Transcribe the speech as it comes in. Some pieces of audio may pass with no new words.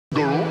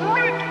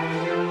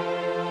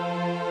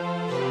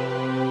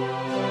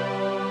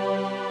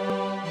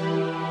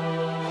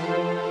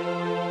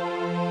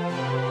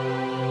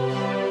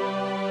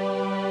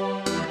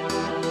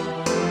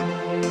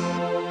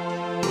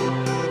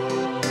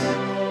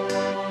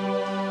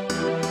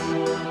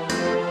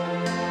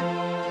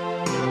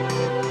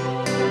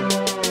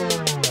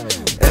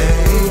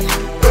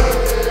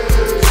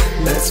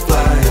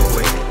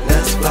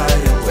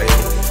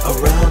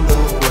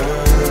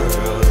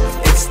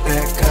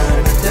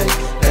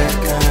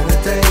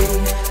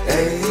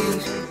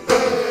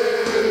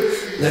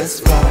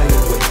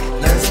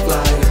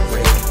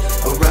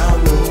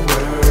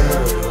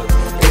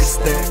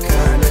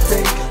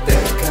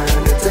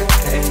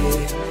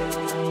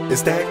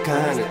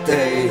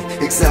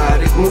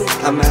exotic mood.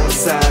 I'm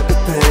outside the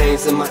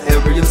pains in my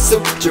aerial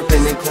suit,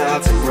 dripping in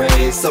clouds and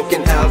rain,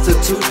 soaking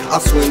altitude. I'll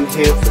swim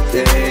here for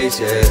days,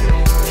 yeah.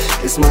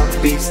 It's my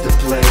beast to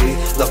play,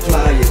 La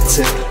Playa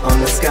tent on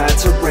the sky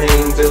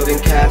terrain, building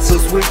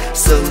castles with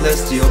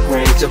celestial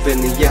grain. Jump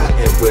in the yacht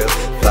and we'll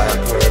fly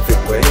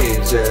perfect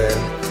waves, yeah.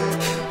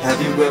 Have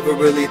you ever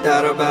really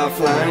thought about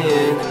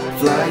flying?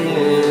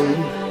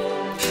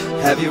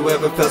 Have you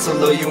ever felt so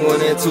low you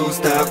wanted to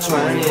stop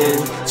trying?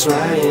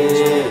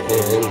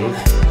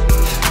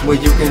 Well,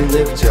 you can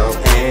lift your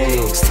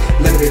angst,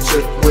 let it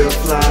drip, we'll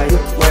fly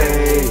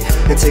away,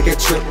 and take a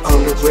trip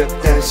on the whip,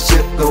 that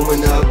ship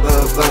going up,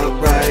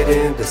 right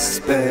into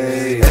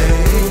space.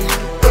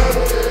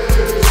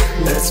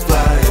 Let's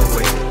fly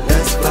away,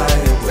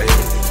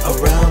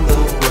 around the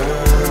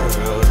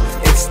world.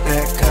 It's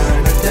that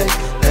kind of day,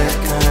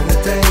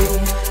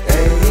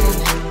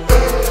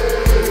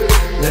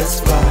 let's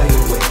fly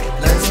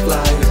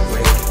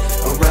away,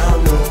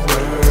 around the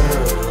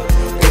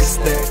world. It's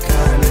that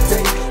kind of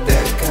day,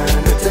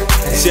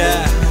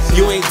 yeah,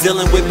 you ain't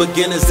dealing with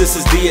beginners, this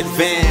is the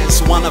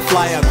advance. Wanna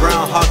fly a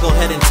groundhog, go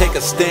ahead and take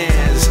a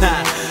stance.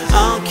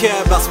 I don't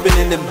care about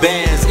spinning them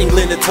bands.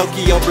 England to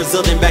Tokyo,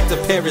 Brazil, then back to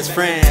Paris,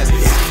 France.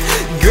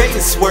 Great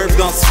and Swerve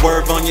gon'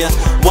 swerve on ya.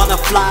 Wanna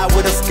fly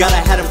with us, gotta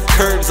have them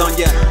curves on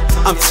ya.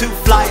 I'm too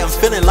fly, I'm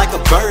feeling like a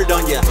bird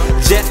on ya.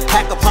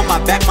 Jetpack upon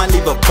my back might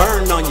leave a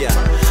burn on ya.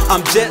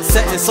 I'm jet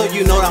setting, so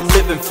you know that I'm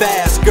living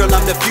fast. Girl,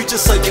 I'm the future,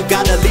 so you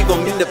gotta leave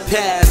them in the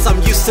past.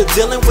 I'm used to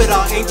dealing with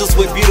all angels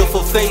with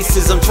beautiful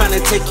faces. I'm trying to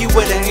take you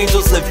where the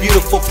angels live,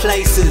 beautiful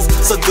places.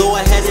 So go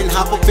ahead and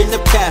hop up in the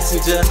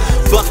passenger.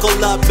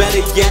 Buckle up,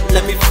 better yet,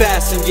 let me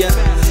fasten ya.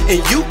 And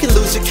you can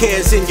lose your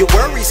cares and your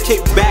worries.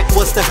 Kick back,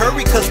 what's the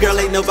hurry? Cause girl,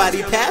 ain't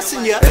nobody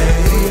passing ya.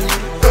 hey,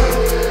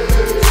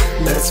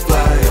 let's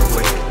fly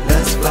away,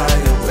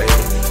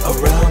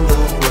 around the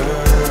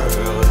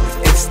world.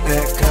 It's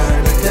that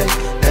kind of day.